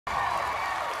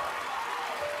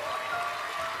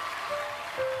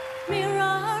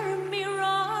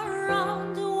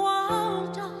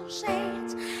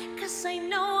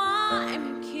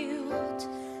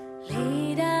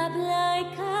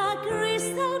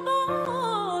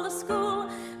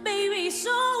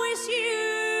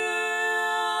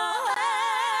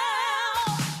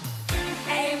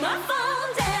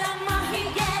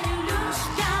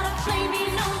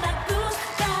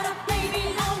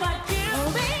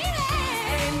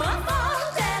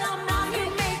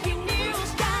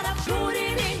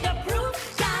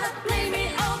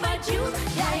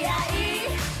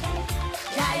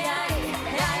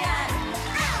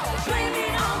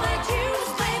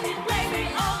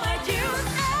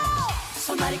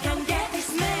Nobody can get this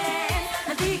man.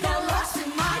 I think I lost in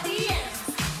my DMs.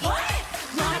 What?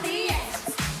 My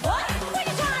DMs. What? What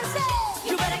you trying to say?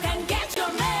 You better can get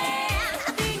your man.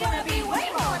 I think gonna be way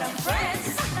more than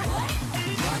friends.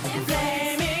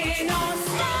 Blaming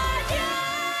nostalgia.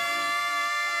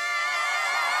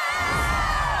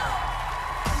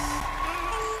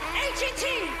 AGT,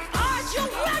 are you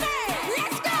ready?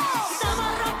 Let's go.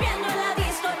 Estamos rompiendo en la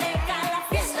discoteca. La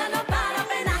fiesta no para,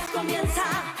 apenas comienza.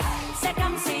 Se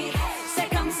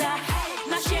cansa,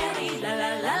 ma chérie, la la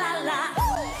la la la.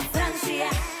 Francia,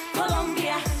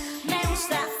 Colombia, me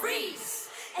gusta freeze.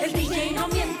 El DJ no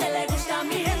miente, le gusta a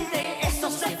mi gente. Esto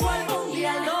se fue algún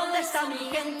día, ¿dónde está mi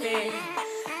gente?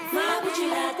 Mabuchi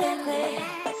la tele,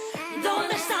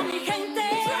 ¿dónde está mi gente?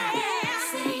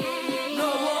 Sí,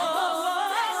 no.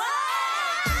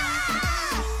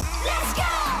 Let's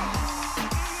go,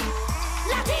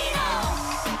 Latino,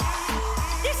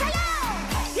 díselo,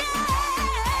 yeah.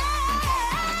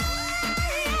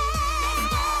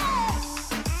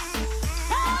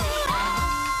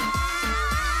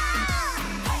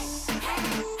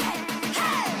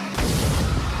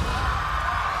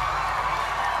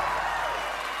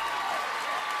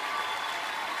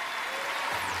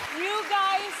 You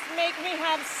guys make me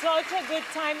have such a good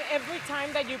time every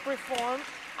time that you perform.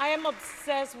 I am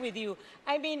obsessed with you.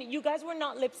 I mean, you guys were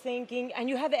not lip syncing, and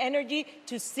you had the energy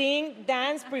to sing,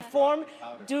 dance, perform.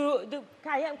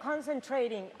 I am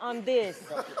concentrating on this.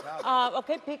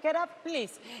 Okay, pick it up,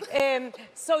 please.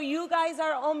 So you guys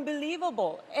are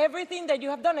unbelievable. Everything that you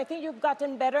have done, I think you've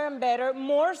gotten better and better.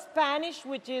 More Spanish,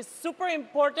 which is super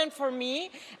important for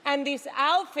me. And these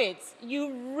outfits,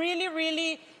 you really,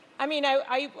 really. I mean,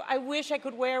 I wish I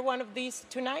could wear one of these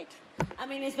tonight. I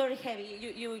mean, it's very heavy.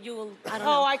 You will, I don't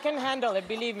Oh, know. I can handle it,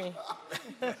 believe me.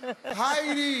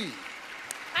 Heidi!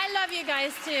 I love you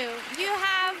guys too. You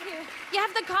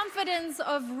have the confidence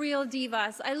of real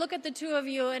divas. I look at the two of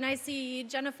you and I see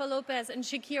Jennifer Lopez and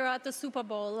Shakira at the Super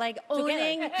Bowl, like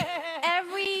owning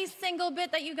every single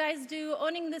bit that you guys do,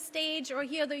 owning the stage or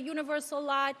here the Universal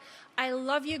lot. I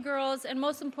love you girls, and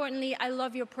most importantly, I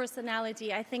love your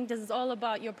personality. I think this is all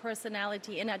about your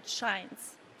personality, and it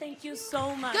shines. Thank you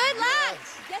so much. Good luck!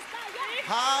 Yes,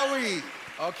 Howie!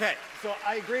 Okay, so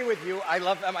I agree with you. I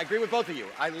love them. I agree with both of you.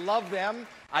 I love them.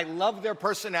 I love their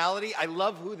personality. I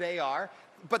love who they are.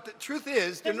 But the truth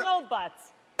is, There's no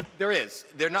buts. there is.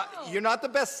 They're not. You're not the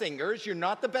best singers. You're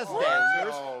not the best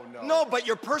dancers. no. No, but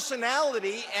your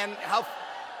personality and how.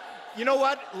 You know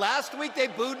what? Last week they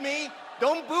booed me.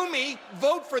 Don't boo me.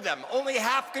 Vote for them. Only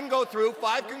half can go through.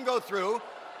 5 can go through.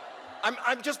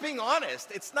 I'm just being honest.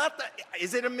 It's not that.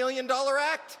 Is it $1 million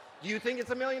act? Do you think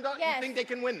it's $1 million? Yes. You think they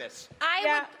can win this?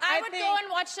 I would think- go and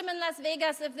watch them in Las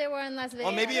Vegas if they were in Las Vegas.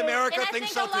 Well, maybe America and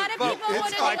thinks I so think a lot too. of people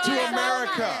It's would up to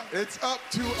America. It's up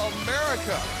to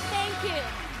America. Thank you.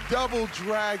 Double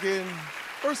Dragon.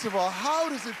 First of all, how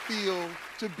does it feel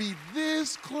to be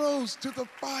this close to the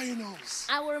finals?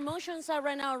 Our emotions are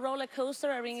right now a roller coaster.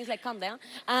 Everything is like, calm down.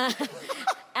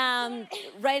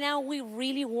 Right now, we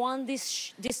really want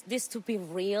this to be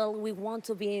real. We want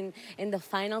to be in the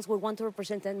finals. We want to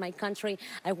represent my country.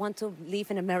 I want to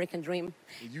live an American dream.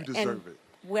 You deserve it.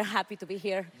 We're happy to be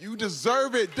here. You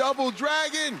deserve it, Double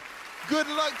Dragon. Good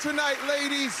luck tonight,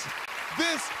 ladies.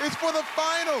 This is for the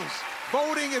finals.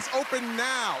 Voting is open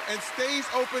now and stays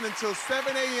open until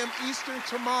 7 a.m. Eastern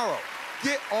tomorrow.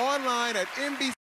 Get online at NBC.